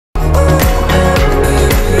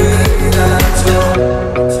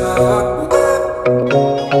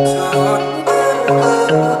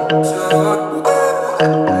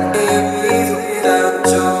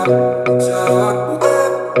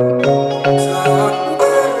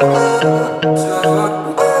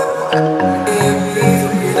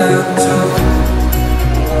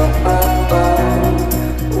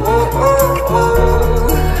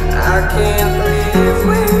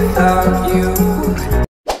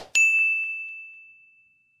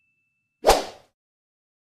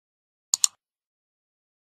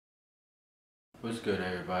What's good,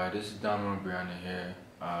 everybody? This is Damo and Briana here.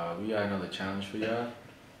 We got another challenge for y'all.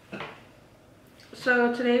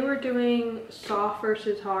 So today we're doing soft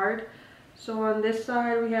versus hard. So on this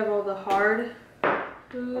side we have all the hard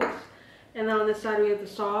foods, and then on this side we have the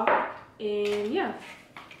soft, and yeah.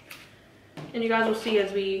 And you guys will see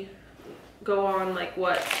as we go on like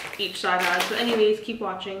what each side has. But anyways, keep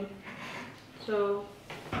watching. So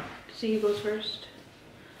see who goes first.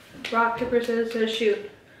 Rock, paper, scissors, shoot.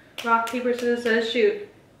 Rock, paper, scissors, shoot.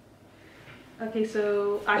 Okay,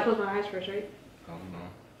 so I close my eyes first, right? I don't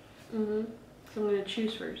know. So I'm gonna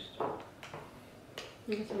choose first. I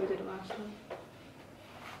guess we did it last time.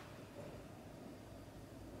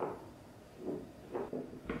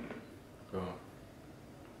 Go.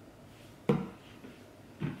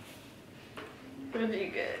 What did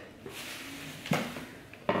you get?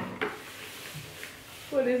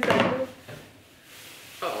 What is that?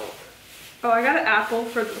 Oh. Oh, I got an apple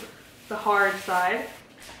for the hard side.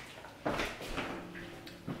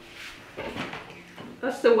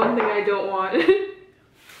 That's the one thing I don't want.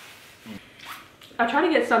 I try to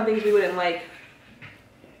get some things we wouldn't like.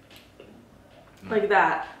 Like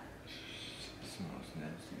that. It smells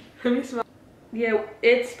nasty. Let me smell. Yeah,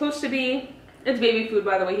 it's supposed to be, it's baby food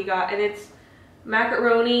by the way he got, and it's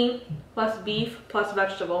macaroni plus beef plus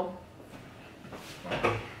vegetable.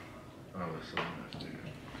 Oh, it's so nasty.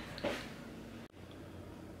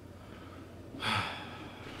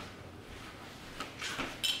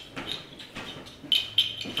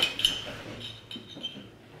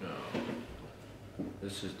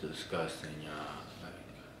 This is disgusting, y'all. Like,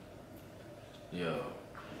 yo.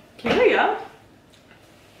 Can you up?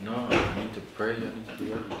 No, I need to pray. I need to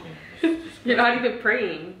do everything. You're not even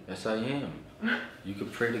praying. Yes, I am. You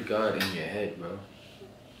could pray to God in your head, bro.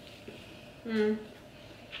 Oh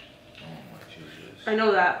my Jesus. I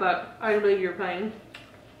know that, but I don't believe you're praying.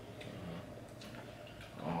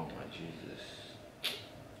 Oh my Jesus.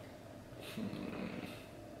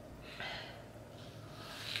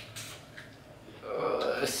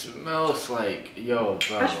 It smells like, yo,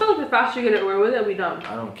 bro. I just feel like the faster you get it over with, it'll be done.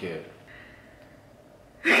 I don't care.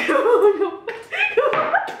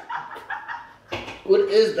 What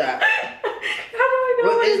is that? How do I know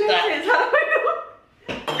what is it that? is? How do I know?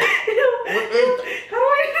 What is that? How do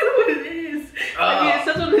I know what it is? I mean, it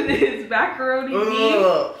says what it is. Macaroni, beef,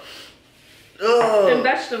 and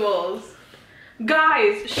vegetables.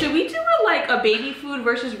 Guys, should we do a baby food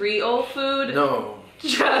versus real food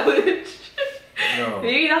challenge? No.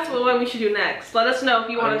 Maybe that's the one we should do next. Let us know if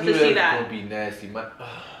you want us to see that. Gonna be nasty.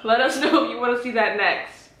 Let us know if you want to see that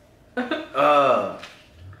next.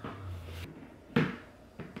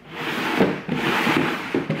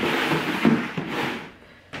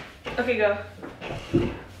 Okay, go.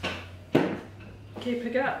 Okay,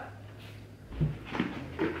 pick it up.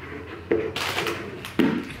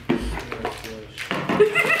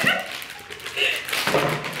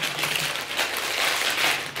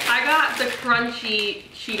 I got the crunchy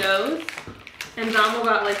Cheetos, and Damo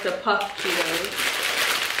got like the puff Cheetos.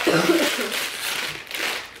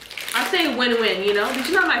 I say win-win, you know? These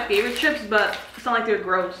are not my favorite chips, but it's not like they're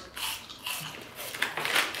gross.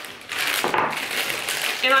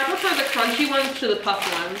 And I prefer the crunchy ones to the puff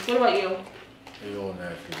ones. What about you? They all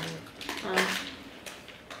nasty, man.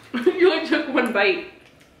 You only took one bite.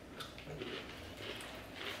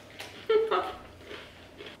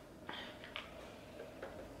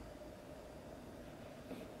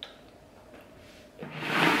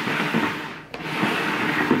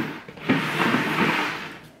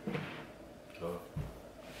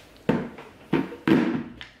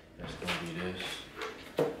 That's gonna be this.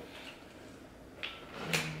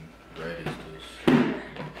 Red is this.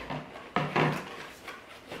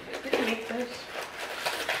 I can make this.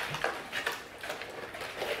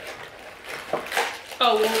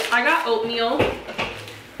 Oh, well, I got oatmeal.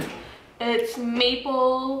 It's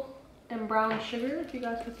maple and brown sugar, if you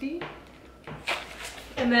guys can see.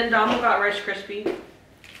 And then Damo got Rice Krispie.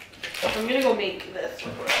 I'm gonna go make this.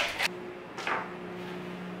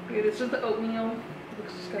 Okay, this is the oatmeal. It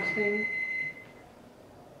looks disgusting.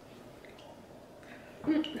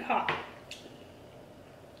 Hot.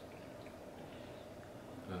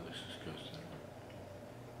 That looks disgusting.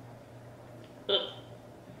 Ugh.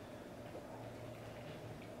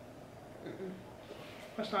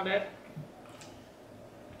 That's not it.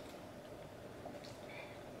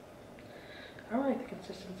 I don't like the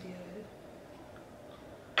consistency of it.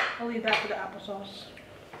 I'll leave that for the applesauce.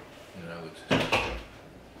 Yeah, that looks disgusting.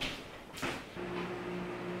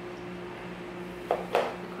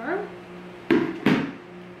 Okay.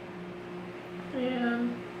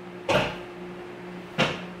 And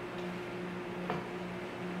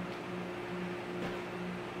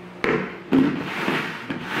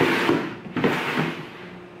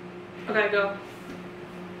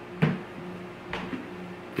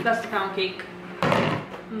That's the pound cake.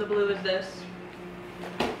 And the blue is this.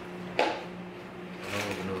 I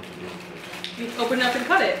don't even know what to do with You open it up and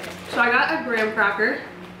cut it. So I got a graham cracker.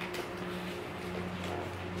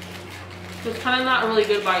 It's kind of not really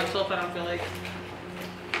good by itself, I don't feel like.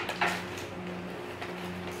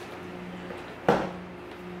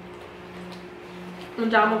 And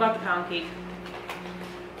Damo got the pound cake.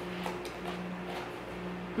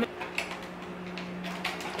 You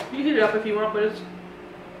can heat it up if you want, but it's...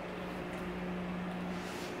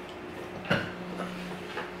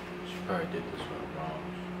 She probably did this for her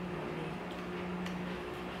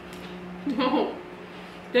mom. No.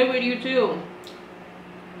 They would you too.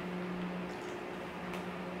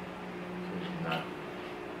 It's not.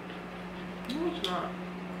 No, it's not.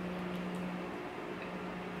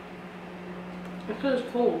 It's because it's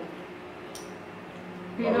cold.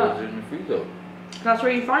 Heat it Why up. was it in the freezer? That's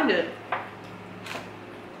where you find it.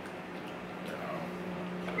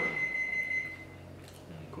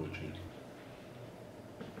 Cool cheese.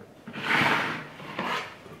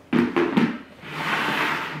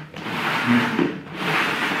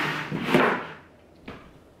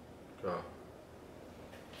 Go.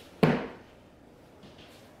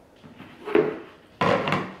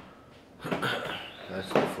 That's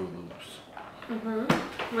the Fruit Loops.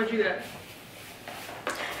 What'd you get?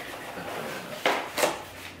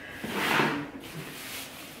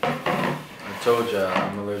 I told ya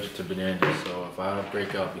I'm allergic to bananas, so if I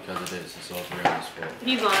break out because of this, it's all Briana's fault.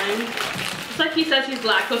 He's lying. It's like he says he's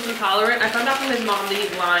lactose intolerant. I found out from his mom that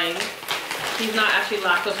he's lying. He's not actually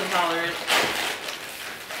lactose intolerant.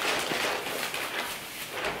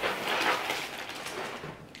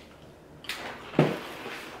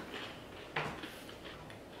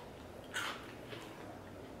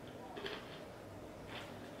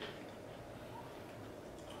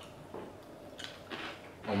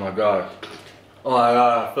 Oh my god. Oh my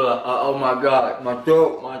god, I feel like, oh my god, my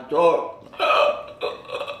throat, my throat.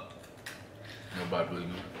 Nobody believe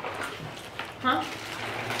me. Huh?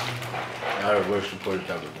 I had a worse reported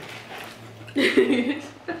ever.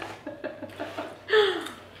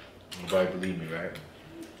 Nobody believe me, right?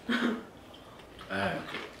 Alright.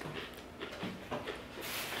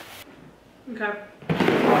 Okay.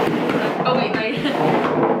 Oh wait, I...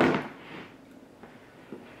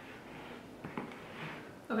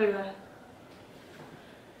 Okay, go ahead.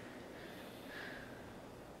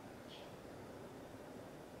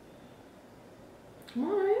 Come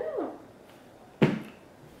on,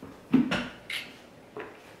 yeah.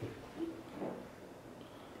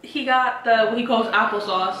 He got the, what he calls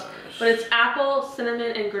applesauce, but it's apple,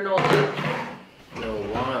 cinnamon, and granola. Yo,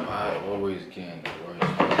 why am I always getting the worst?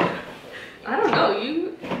 I don't know,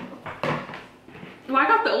 you... Well, I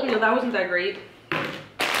got the oatmeal, that wasn't that great.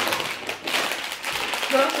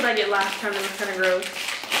 What else did I get last time that was kind of gross?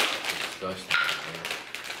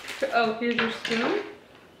 Disgusting. Oh, here's your spoon?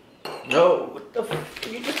 No, what the f?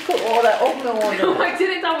 You just put all that oatmeal on No, it. I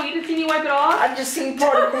didn't. Tell me you didn't see me wipe it off. I just seen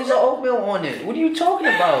particles of oatmeal on it. What are you talking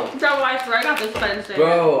about? That's why I swear I got this fencing.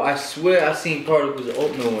 Bro, I swear I seen particles of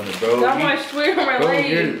oatmeal on it, bro. That's why I swear on my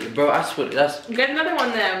leg. Bro, I swear that's... Get another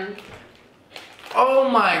one then. Oh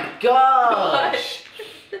my gosh.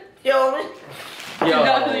 Yo, No,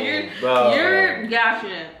 bro. you're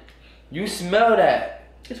gashing it. You smell that.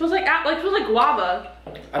 It smells like guava.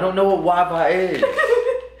 I don't know what guava is.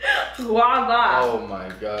 Guava. Oh my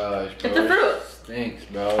gosh, bro. It's a fruit. It stinks,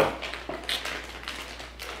 bro.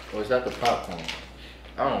 Or is that the popcorn?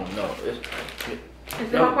 I don't know. Is it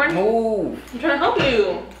popcorn? Move. I'm trying to help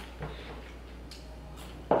you.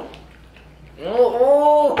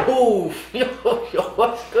 Oh, yo,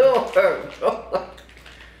 what's going on, bro?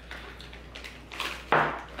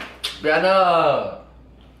 Briana.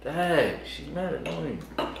 Dang, she's mad annoying.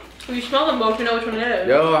 When you smell them both, you know which one it is.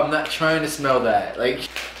 Yo, I'm not trying to smell that. Like,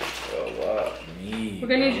 yo, what? Me. We're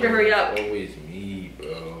gonna need you to hurry up. It's always me,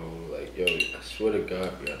 bro. Like, yo, I swear to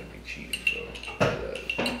God, we gotta be cheating, bro.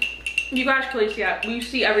 You guys clearly see it. We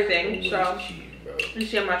see everything, Always so cheating, bro. you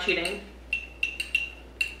see I'm not cheating.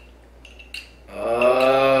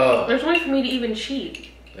 There's no way for me to even cheat.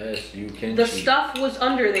 Yes, you can The cheat. stuff was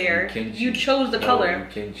under there. You chose the color. You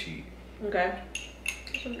can cheat. Okay.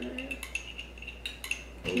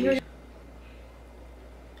 Always.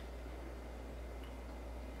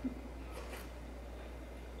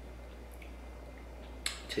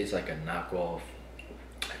 Tastes like a knockoff.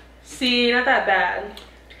 See, not that bad.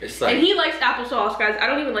 It's like, and he likes applesauce, guys. I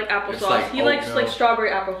don't even like applesauce. Like he likes like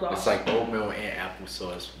strawberry applesauce. It's like oatmeal and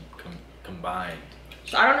applesauce combined.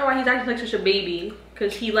 So I don't know why he's acting like such a baby,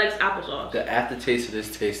 because he likes applesauce. The aftertaste of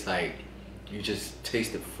this tastes like you just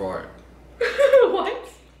tasted fart. What?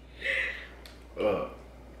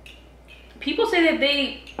 people say that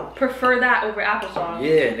they prefer that over applesauce.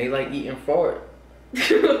 Yeah, and they like eating fart.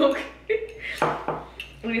 Okay.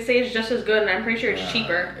 They say it's just as good, and I'm pretty sure it's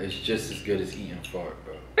cheaper. It's just as good as eating fart,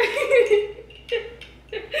 bro.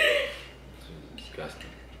 It's disgusting.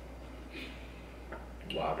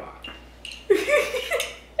 Wow.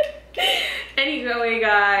 Anyway,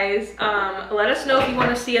 guys, let us know if you want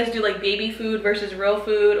to see us do like baby food versus real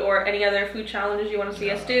food, or any other food challenges you want to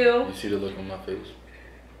see us do. You see the look on my face?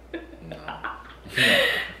 No.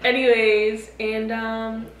 Anyways, and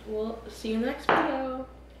we'll see you in the next video.